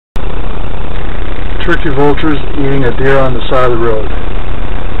turkey vultures eating a deer on the side of the road.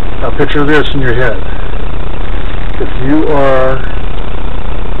 Now picture this in your head. If you are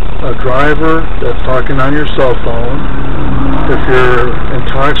a driver that's talking on your cell phone, if you're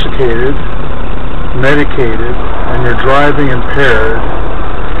intoxicated, medicated, and you're driving impaired,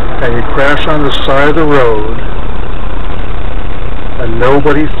 and you crash on the side of the road, and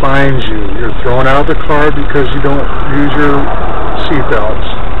nobody finds you, you're thrown out of the car because you don't use your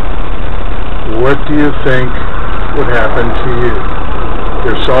seatbelts, what do you think would happen to you?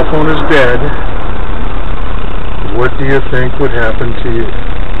 Your cell phone is dead. What do you think would happen to you?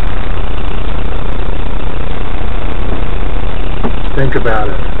 Think about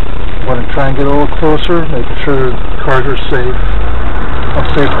it. I'm going to try and get a little closer, making sure the cars are safe. I'm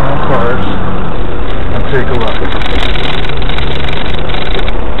safe in all cars. And take a look.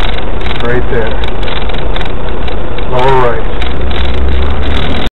 Right there. Lower right.